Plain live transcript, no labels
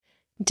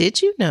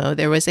Did you know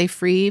there was a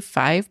free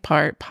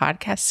 5-part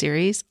podcast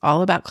series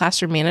all about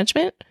classroom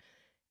management?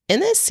 In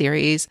this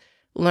series,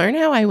 learn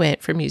how I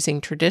went from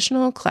using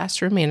traditional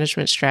classroom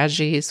management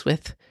strategies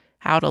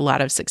without a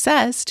lot of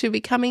success to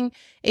becoming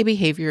a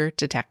behavior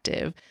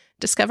detective.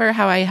 Discover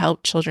how I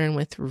help children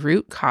with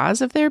root cause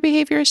of their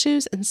behavior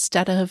issues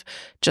instead of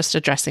just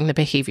addressing the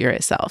behavior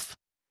itself.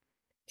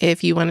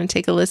 If you want to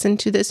take a listen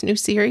to this new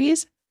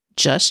series,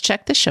 just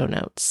check the show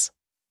notes.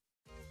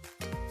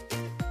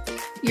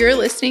 You're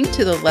listening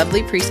to the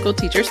Lovely Preschool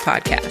Teachers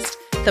Podcast,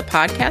 the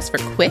podcast for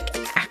quick,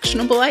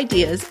 actionable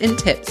ideas and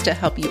tips to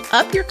help you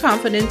up your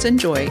confidence and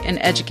joy in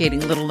educating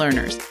little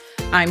learners.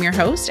 I'm your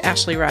host,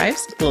 Ashley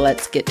Rives.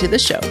 Let's get to the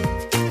show.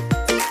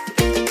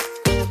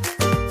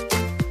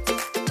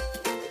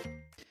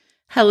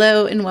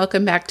 Hello, and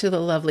welcome back to the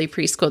Lovely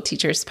Preschool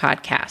Teachers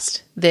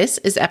Podcast. This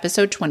is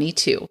episode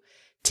 22,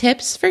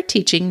 Tips for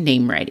Teaching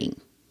Name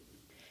Writing.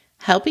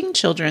 Helping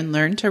children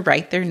learn to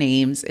write their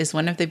names is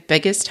one of the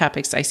biggest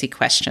topics I see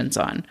questions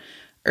on.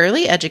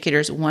 Early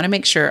educators want to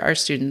make sure our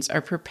students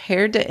are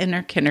prepared to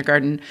enter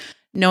kindergarten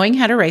knowing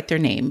how to write their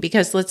name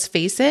because, let's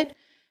face it,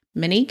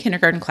 many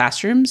kindergarten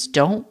classrooms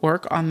don't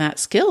work on that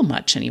skill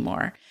much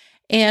anymore.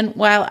 And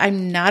while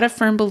I'm not a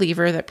firm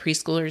believer that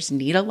preschoolers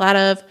need a lot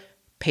of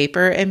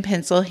paper and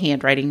pencil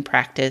handwriting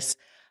practice,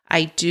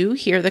 I do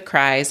hear the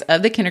cries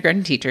of the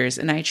kindergarten teachers,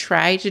 and I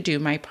try to do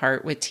my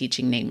part with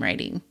teaching name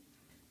writing.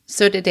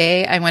 So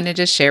today I wanted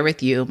to share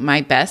with you my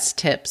best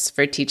tips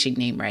for teaching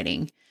name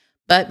writing.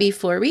 But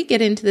before we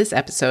get into this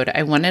episode,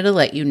 I wanted to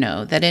let you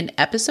know that in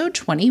episode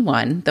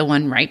 21, the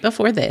one right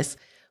before this,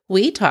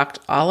 we talked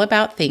all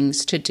about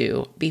things to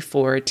do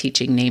before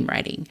teaching name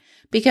writing.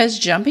 Because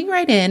jumping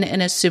right in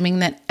and assuming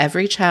that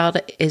every child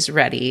is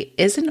ready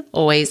isn't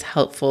always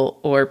helpful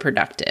or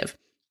productive.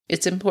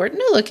 It's important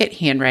to look at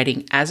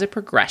handwriting as a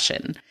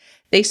progression.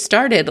 They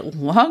started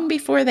long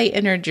before they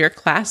entered your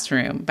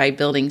classroom by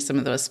building some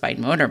of those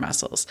fine motor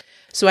muscles.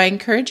 So I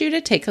encourage you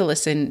to take a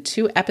listen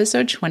to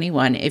episode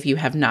 21 if you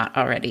have not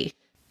already.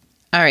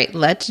 All right,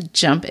 let's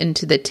jump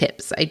into the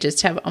tips. I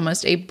just have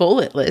almost a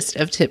bullet list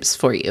of tips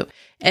for you.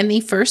 And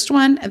the first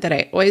one that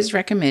I always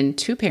recommend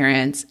to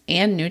parents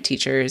and new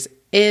teachers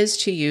is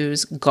to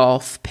use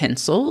golf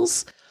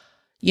pencils.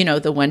 You know,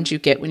 the ones you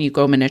get when you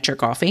go miniature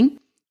golfing,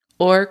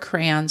 or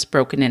crayons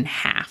broken in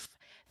half.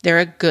 They're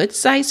a good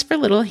size for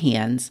little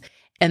hands,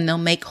 and they'll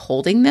make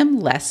holding them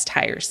less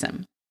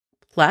tiresome.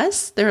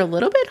 Plus, they're a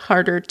little bit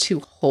harder to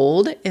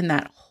hold in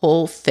that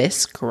whole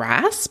fist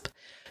grasp,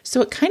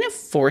 so it kind of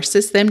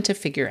forces them to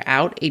figure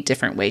out a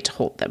different way to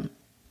hold them.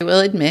 I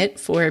will admit,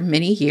 for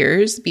many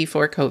years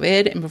before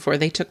COVID and before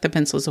they took the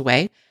pencils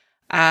away,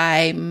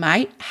 I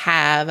might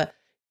have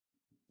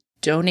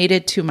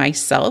donated to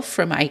myself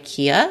from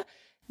IKEA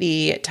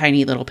the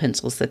tiny little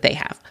pencils that they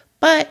have.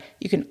 But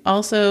you can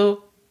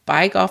also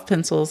buy golf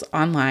pencils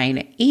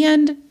online,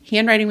 and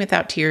Handwriting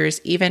Without Tears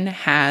even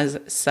has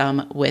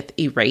some with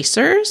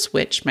erasers,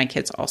 which my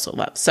kids also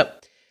love. So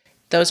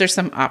those are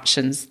some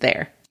options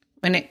there.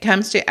 When it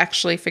comes to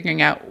actually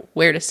figuring out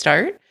where to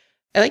start,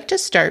 I like to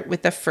start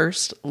with the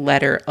first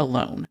letter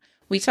alone.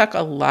 We talk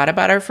a lot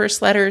about our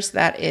first letters.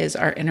 That is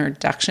our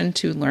introduction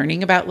to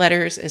learning about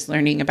letters, is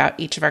learning about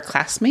each of our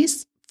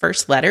classmates'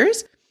 first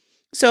letters.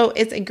 So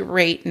it's a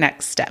great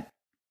next step.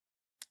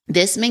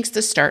 This makes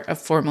the start of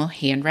formal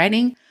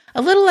handwriting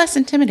a little less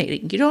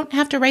intimidating. You don't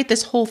have to write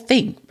this whole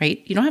thing,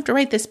 right? You don't have to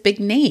write this big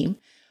name.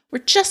 We're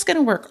just going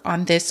to work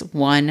on this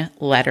one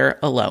letter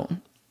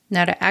alone.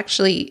 Now, to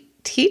actually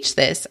teach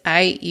this,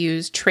 I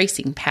use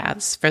tracing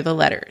paths for the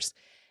letters.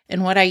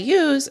 And what I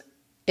use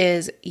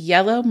is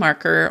yellow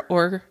marker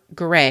or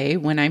gray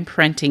when I'm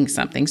printing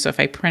something. So if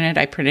I print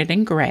it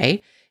in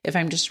gray. If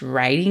I'm just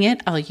writing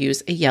it, I'll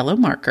use a yellow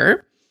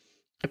marker,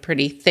 a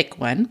pretty thick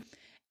one.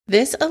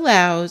 This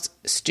allows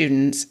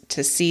students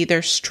to see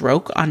their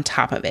stroke on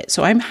top of it.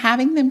 So I'm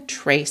having them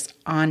trace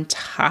on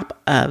top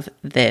of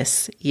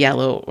this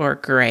yellow or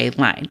gray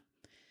line.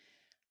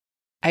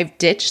 I've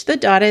ditched the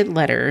dotted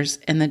letters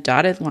and the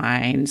dotted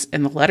lines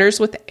and the letters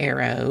with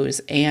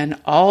arrows and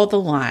all the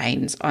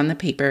lines on the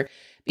paper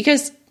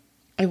because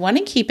I want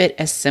to keep it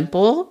as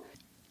simple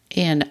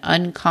and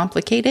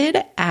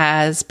uncomplicated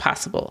as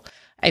possible.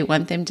 I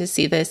want them to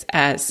see this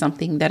as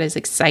something that is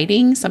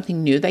exciting,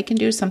 something new they can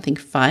do, something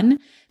fun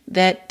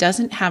that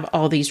doesn't have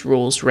all these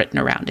rules written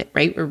around it,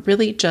 right? We're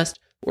really just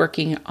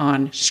working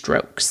on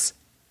strokes.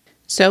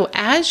 So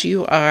as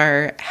you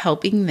are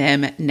helping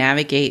them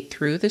navigate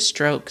through the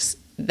strokes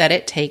that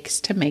it takes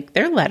to make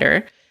their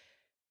letter,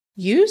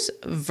 use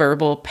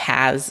verbal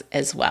paths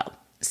as well.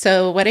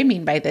 So what I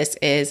mean by this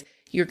is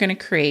you're going to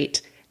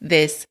create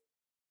this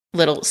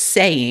little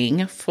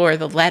saying for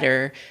the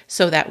letter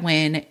so that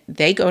when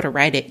they go to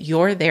write it,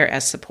 you're there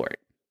as support.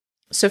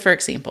 So for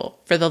example,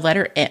 for the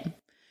letter M,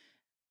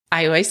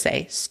 I always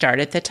say,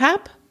 start at the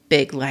top,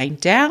 big line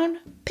down,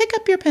 pick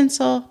up your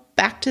pencil,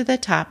 back to the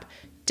top,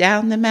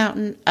 down the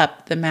mountain,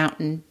 up the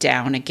mountain,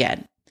 down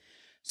again.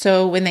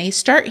 So when they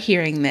start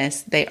hearing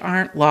this, they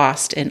aren't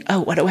lost in,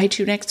 oh, what do I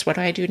do next? What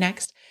do I do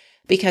next?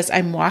 because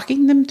I'm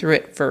walking them through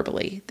it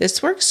verbally.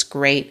 This works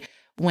great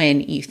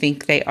when you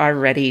think they are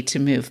ready to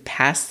move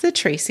past the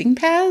tracing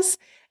paths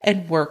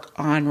and work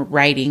on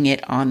writing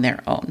it on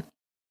their own.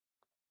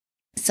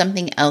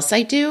 Something else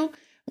I do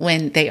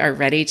when they are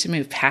ready to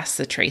move past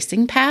the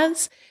tracing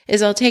paths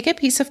is I'll take a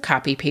piece of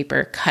copy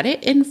paper, cut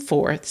it in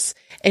fourths,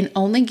 and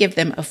only give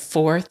them a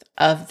fourth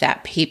of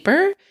that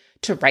paper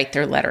to write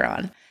their letter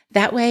on.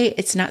 That way,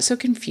 it's not so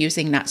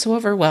confusing, not so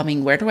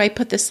overwhelming. Where do I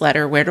put this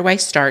letter? Where do I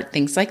start?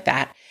 Things like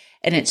that.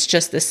 And it's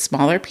just this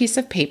smaller piece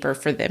of paper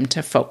for them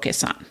to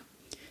focus on.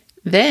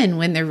 Then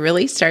when they're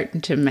really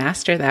starting to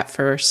master that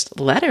first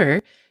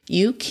letter,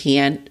 you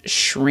can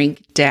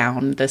shrink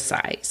down the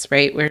size,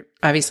 right? We're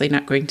obviously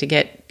not going to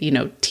get,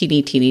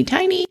 teeny, teeny,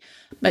 tiny,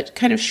 but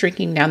kind of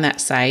shrinking down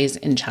that size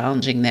and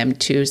challenging them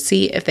to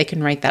see if they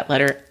can write that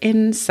letter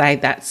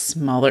inside that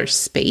smaller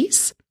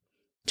space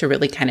to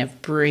really kind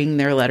of bring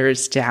their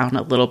letters down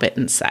a little bit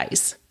in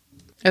size.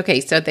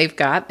 Okay, so they've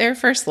got their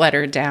first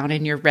letter down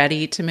and you're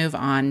ready to move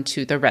on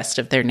to the rest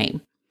of their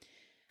name.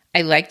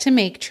 I like to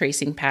make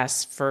tracing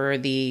paths for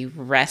the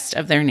rest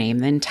of their name,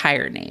 the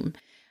entire name.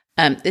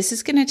 This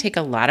is going to take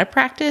a lot of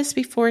practice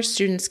before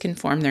students can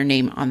form their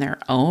name on their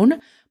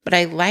own, but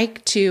I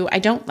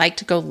don't like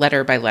to go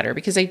letter by letter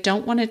because I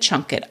don't want to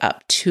chunk it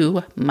up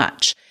too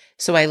much.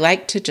 So I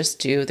like to just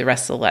do the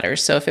rest of the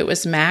letters. So if it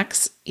was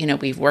Max,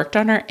 we've worked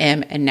on our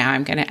M and now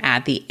I'm going to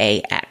add the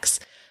AX.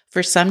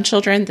 For some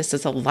children, this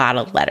is a lot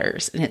of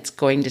letters and it's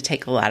going to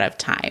take a lot of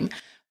time.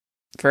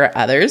 For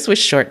others with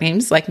short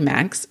names like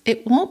Max,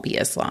 it won't be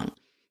as long.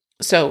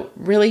 So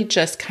really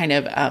just kind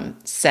of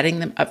setting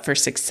them up for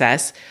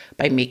success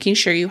by making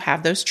sure you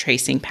have those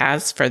tracing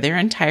paths for their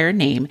entire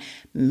name,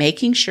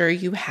 making sure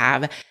you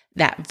have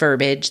that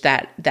verbiage,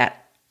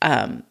 that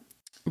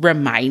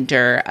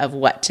reminder of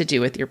what to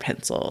do with your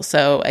pencil.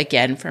 So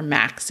again, for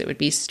Max, it would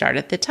be start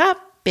at the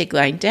top, big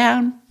line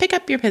down, pick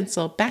up your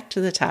pencil, back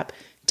to the top,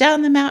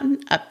 down the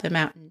mountain, up the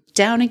mountain,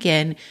 down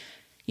again.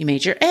 You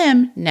made your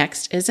M,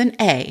 next is an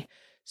A.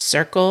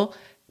 Circle,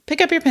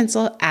 pick up your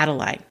pencil, add a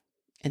line.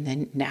 And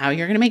then now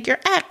you're going to make your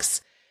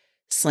X.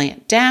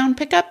 Slant down,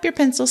 pick up your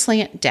pencil,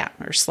 slant down,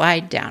 or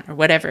slide down, or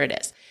whatever it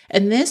is.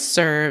 And this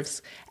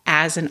serves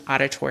as an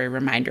auditory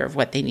reminder of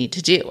what they need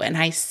to do. And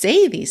I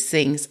say these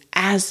things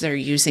as they're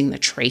using the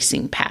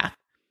tracing path.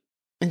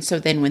 And so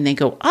then when they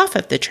go off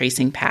of the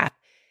tracing path,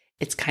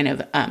 it's kind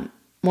of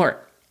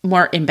more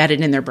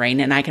embedded in their brain.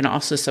 And I can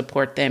also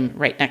support them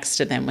right next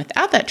to them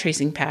without that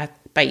tracing path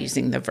by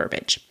using the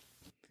verbiage.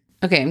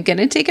 Okay, I'm going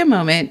to take a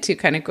moment to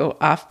kind of go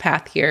off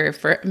path here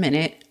for a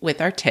minute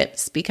with our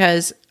tips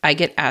because I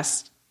get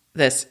asked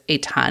this a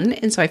ton.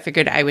 And so I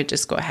figured I would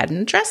just go ahead and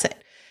address it.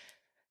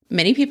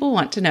 Many people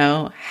want to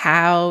know,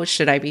 how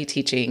should I be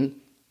teaching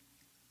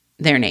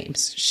their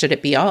names? Should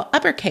it be all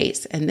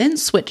uppercase and then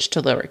switch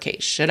to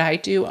lowercase? Should I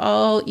do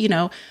all,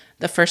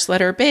 the first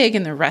letter big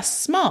and the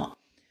rest small?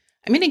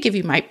 I'm going to give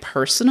you my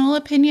personal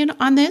opinion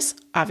on this.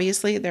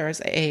 Obviously, there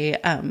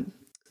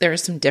are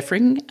some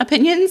differing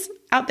opinions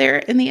out there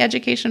in the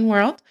education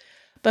world.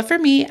 But for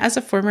me, as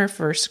a former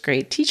first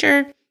grade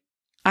teacher,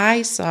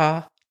 I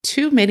saw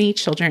too many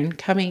children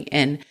coming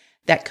in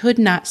that could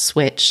not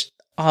switch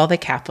all the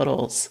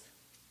capitals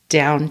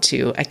down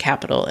to a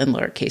capital and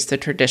lowercase, the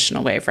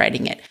traditional way of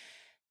writing it.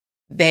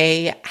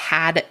 They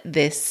had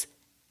this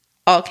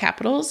all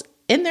capitals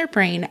in their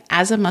brain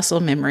as a muscle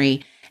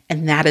memory,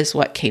 and that is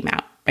what came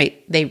out,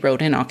 right? They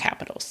wrote in all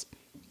capitals.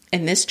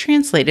 And this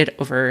translated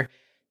over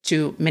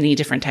to many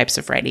different types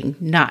of writing,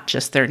 not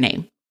just their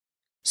name.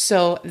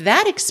 So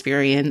that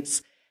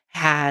experience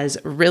has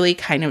really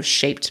kind of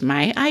shaped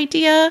my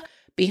idea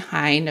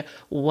behind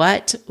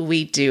what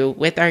we do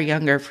with our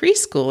younger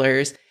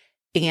preschoolers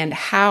and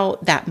how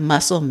that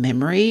muscle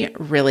memory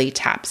really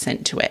taps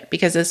into it.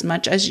 Because as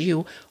much as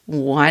you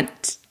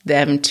want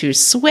them to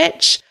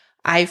switch,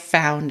 I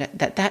found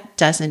that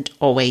doesn't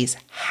always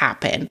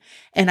happen.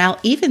 And I'll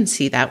even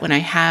see that when I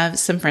have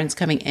some friends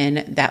coming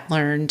in that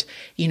learned,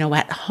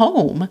 at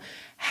home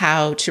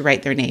how to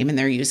write their name and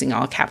they're using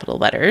all capital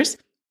letters,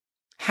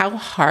 how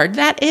hard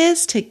that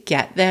is to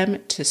get them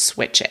to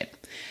switch it.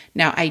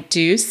 Now, I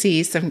do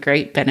see some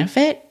great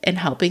benefit in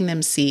helping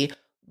them see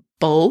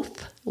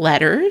both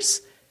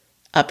letters,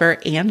 upper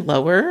and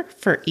lower,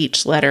 for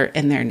each letter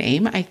in their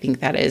name. I think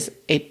that is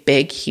a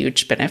big,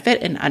 huge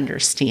benefit in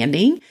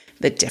understanding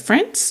the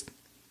difference.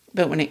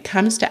 But when it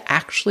comes to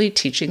actually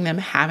teaching them,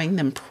 having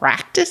them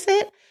practice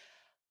it,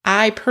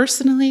 I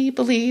personally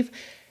believe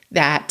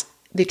that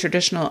the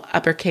traditional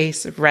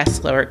uppercase,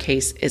 rest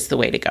lowercase is the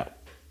way to go.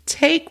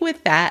 Take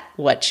with that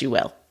what you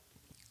will.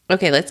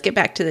 Okay, let's get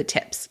back to the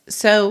tips.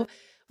 So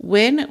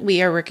when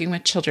we are working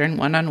with children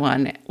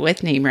one-on-one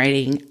with name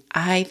writing,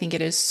 I think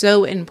it is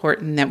so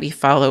important that we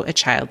follow a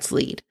child's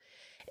lead.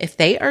 If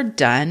they are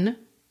done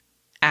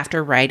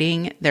after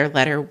writing their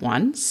letter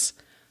once,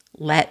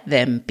 let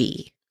them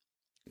be.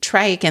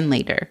 Try again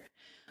later.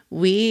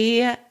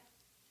 We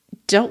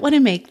don't want to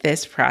make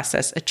this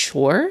process a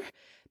chore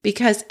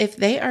because if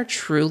they are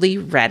truly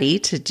ready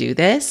to do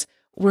this,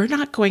 we're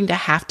not going to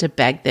have to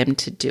beg them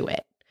to do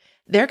it.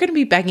 they're going to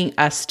be begging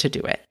us to do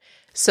it.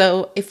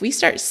 So if we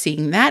start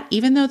seeing that,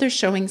 even though they're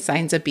showing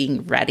signs of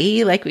being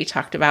ready, like we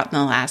talked about in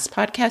the last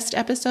podcast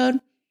episode,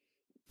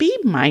 be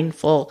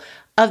mindful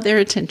of their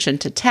attention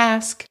to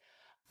task,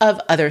 of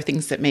other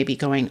things that may be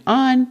going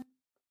on,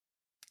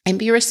 and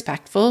be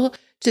respectful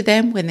to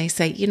them when they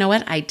say, you know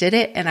what, I did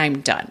it and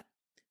I'm done.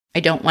 I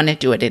don't want to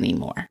do it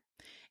anymore.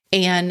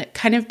 And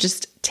kind of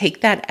just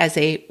take that as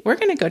we're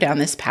going to go down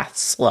this path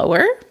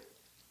slower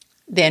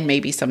than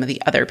maybe some of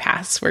the other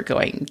paths we're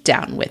going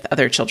down with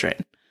other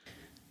children.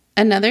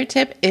 Another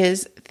tip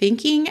is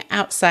thinking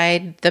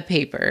outside the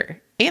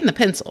paper and the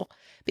pencil,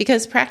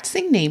 because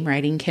practicing name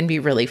writing can be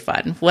really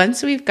fun.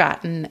 Once we've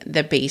gotten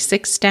the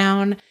basics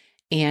down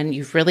and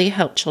you've really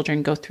helped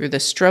children go through the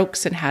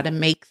strokes and how to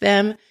make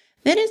them,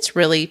 then it's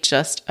really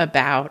just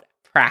about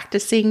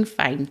practicing,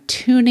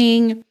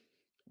 fine-tuning,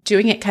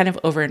 doing it kind of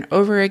over and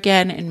over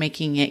again and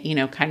making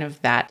it, kind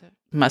of that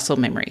muscle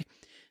memory.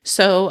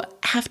 So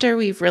after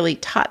we've really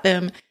taught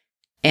them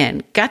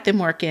and got them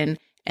working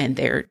and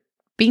they're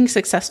being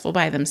successful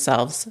by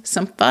themselves,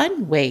 some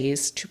fun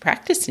ways to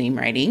practice name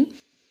writing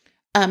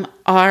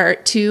are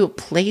to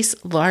place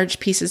large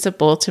pieces of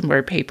bulletin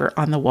board paper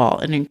on the wall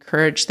and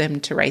encourage them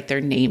to write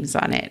their names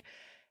on it.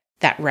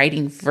 That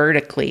writing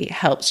vertically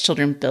helps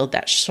children build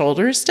that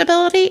shoulder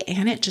stability,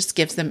 and it just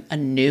gives them a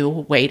new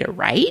way to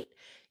write.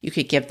 You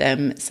could give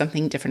them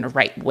something different to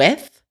write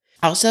with.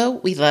 Also,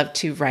 we love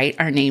to write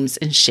our names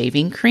in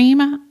shaving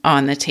cream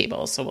on the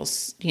table. So we'll,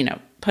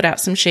 put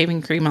out some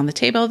shaving cream on the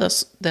table.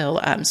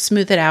 They'll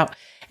smooth it out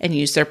and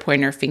use their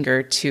pointer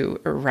finger to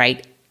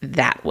write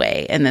that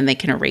way. And then they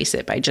can erase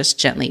it by just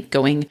gently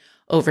going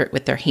over it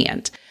with their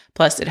hand.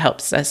 Plus, it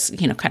helps us,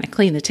 kind of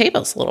clean the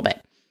tables a little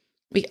bit.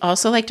 We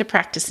also like to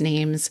practice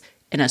names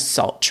in a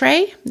salt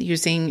tray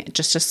using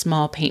just a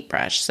small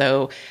paintbrush.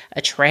 So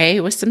a tray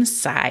with some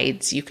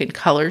sides. You can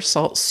color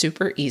salt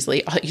super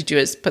easily. All you do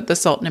is put the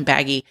salt in a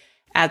baggie,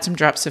 add some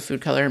drops of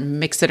food color,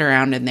 mix it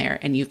around in there,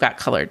 and you've got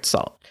colored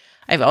salt.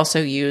 I've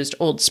also used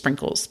old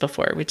sprinkles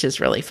before, which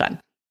is really fun.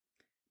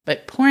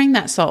 But pouring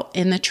that salt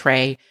in the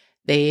tray,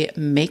 they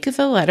make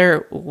the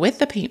letter with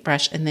the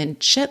paintbrush and then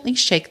gently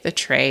shake the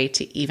tray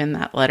to even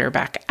that letter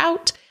back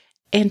out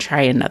and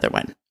try another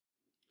one.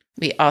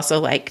 We also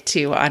like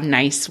to, on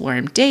nice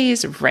warm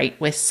days, write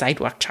with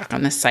sidewalk chalk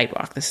on the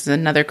sidewalk. This is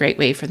another great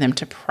way for them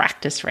to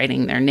practice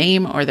writing their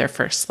name or their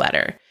first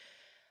letter.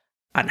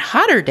 On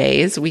hotter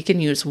days, we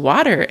can use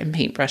water and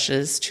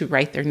paintbrushes to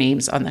write their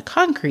names on the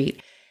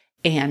concrete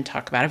and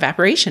talk about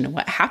evaporation and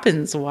what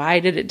happens. Why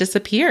did it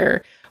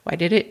disappear? Why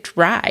did it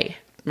dry,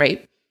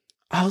 right?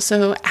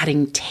 Also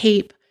adding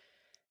tape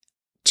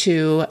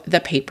to the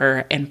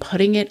paper and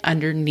putting it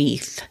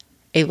underneath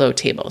a low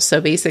table. So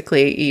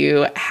basically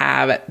you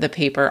have the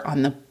paper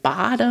on the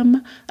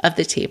bottom of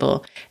the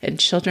table and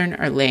children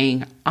are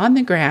laying on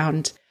the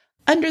ground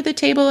under the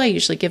table. I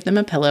usually give them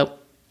a pillow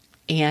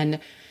and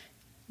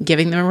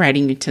giving them a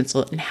writing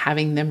utensil and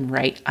having them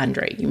write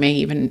under it. You may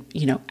even,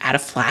 add a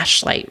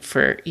flashlight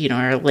for,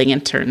 or a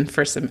lantern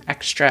for some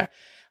extra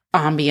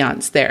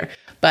ambiance there,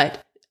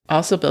 but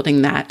also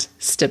building that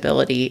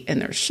stability in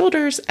their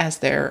shoulders as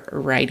they're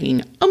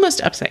writing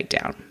almost upside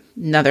down.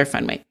 Another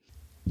fun way.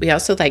 We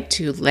also like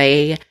to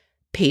lay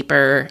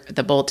paper,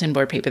 the bulletin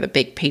board paper, the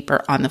big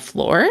paper on the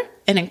floor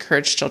and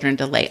encourage children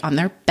to lay on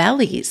their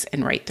bellies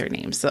and write their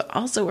names. So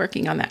also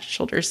working on that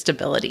shoulder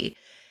stability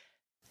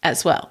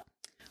as well.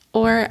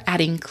 Or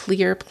adding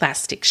clear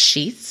plastic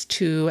sheaths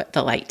to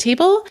the light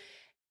table,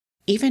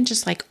 even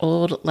just like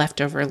old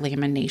leftover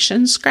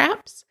lamination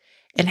scraps,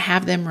 and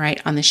have them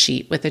write on the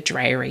sheet with a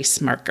dry erase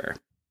marker.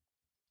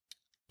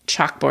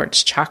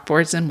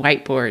 Chalkboards and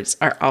whiteboards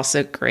are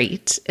also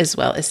great, as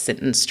well as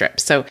sentence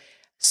strips.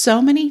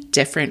 So many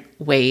different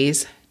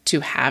ways to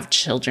have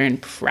children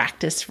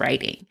practice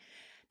writing.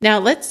 Now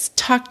let's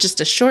talk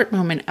just a short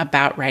moment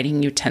about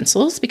writing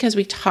utensils, because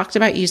we talked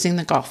about using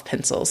the golf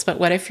pencils, but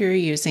what if you're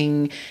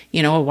using, a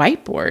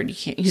whiteboard? You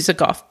can't use a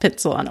golf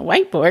pencil on a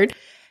whiteboard.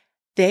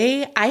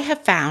 I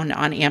have found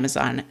on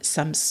Amazon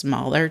some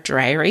smaller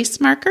dry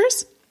erase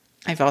markers.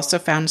 I've also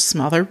found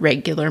smaller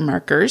regular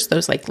markers,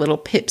 those like little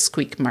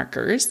pipsqueak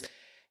markers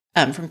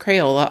from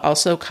Crayola.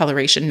 Also,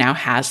 Coloration now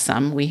has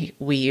some. We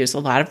use a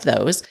lot of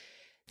those.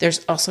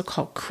 There's also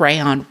called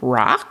Crayon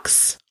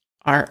Rocks,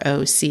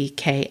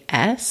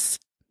 ROCKS.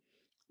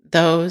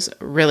 Those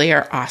really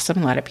are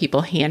awesome. A lot of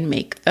people hand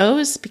make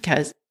those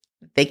because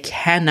they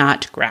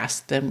cannot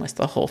grasp them with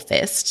the whole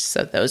fist.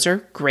 So those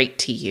are great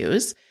to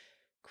use.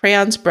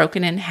 Crayons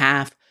broken in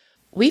half.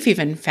 We've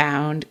even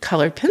found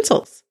colored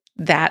pencils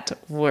that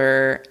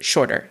were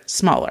shorter,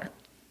 smaller.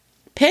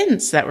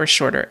 Pens that were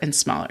shorter and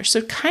smaller.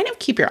 So kind of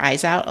keep your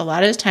eyes out. A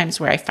lot of the times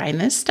where I find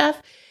this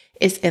stuff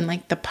is in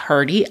like the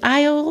party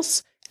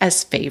aisles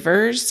as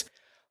favors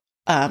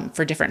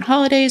for different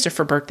holidays or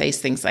for birthdays,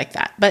 things like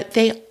that. But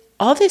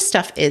all this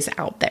stuff is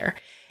out there.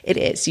 It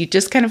is. You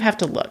just kind of have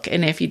to look.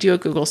 And if you do a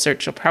Google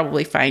search, you'll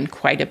probably find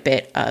quite a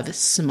bit of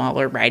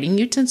smaller writing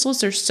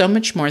utensils. There's so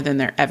much more than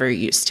there ever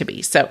used to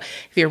be. So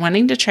if you're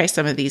wanting to try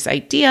some of these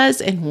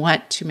ideas and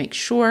want to make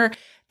sure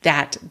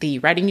that the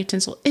writing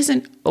utensil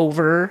isn't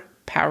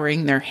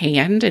overpowering their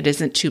hand, it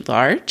isn't too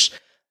large,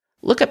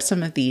 look up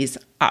some of these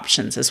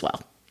options as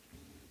well.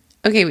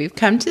 Okay, we've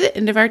come to the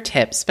end of our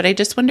tips, but I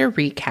just want to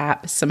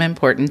recap some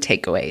important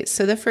takeaways.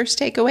 So the first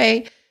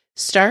takeaway,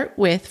 start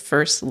with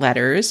first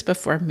letters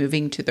before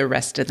moving to the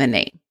rest of the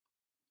name.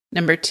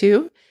 Number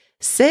 2,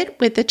 sit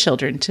with the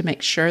children to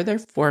make sure they're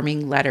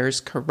forming letters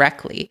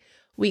correctly.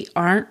 We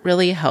aren't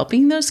really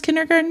helping those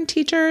kindergarten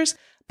teachers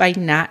by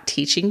not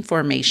teaching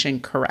formation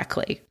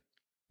correctly.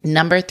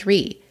 Number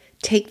 3,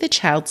 take the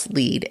child's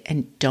lead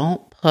and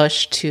don't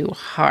push too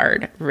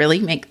hard. Really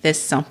make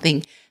this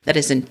something that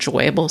is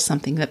enjoyable,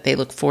 something that they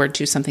look forward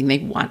to, something they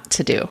want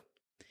to do.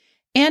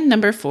 And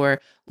number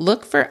 4,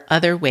 look for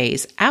other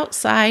ways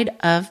outside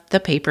of the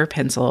paper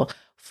pencil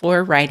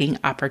for writing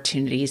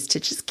opportunities to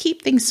just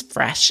keep things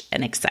fresh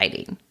and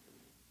exciting.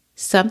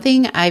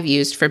 Something I've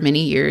used for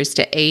many years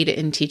to aid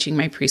in teaching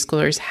my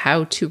preschoolers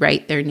how to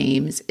write their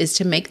names is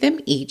to make them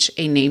each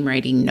a name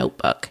writing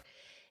notebook.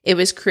 It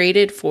was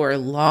created for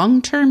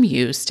long-term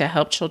use to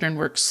help children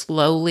work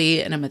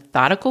slowly in a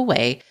methodical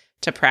way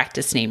to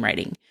practice name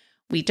writing.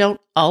 We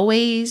don't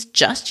always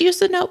just use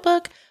the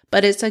notebook,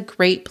 but it's a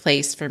great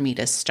place for me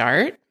to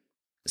start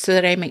so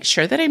that I make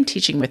sure that I'm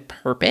teaching with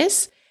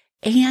purpose,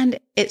 and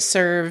it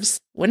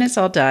serves, when it's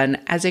all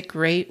done, as a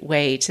great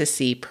way to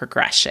see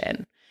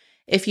progression.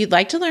 If you'd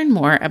like to learn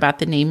more about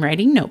the Name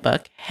Writing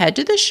Notebook, head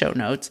to the show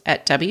notes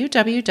at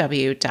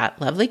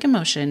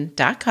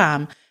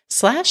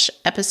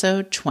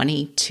www.lovelycommotion.com/episode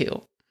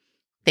 22.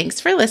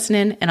 Thanks for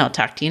listening, and I'll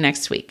talk to you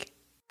next week.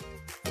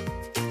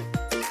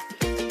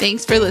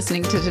 Thanks for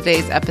listening to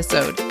today's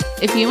episode.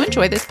 If you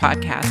enjoy this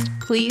podcast,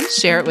 please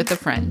share it with a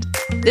friend.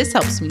 This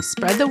helps me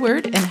spread the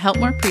word and help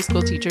more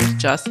preschool teachers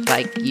just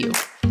like you.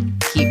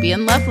 Keep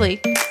being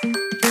lovely.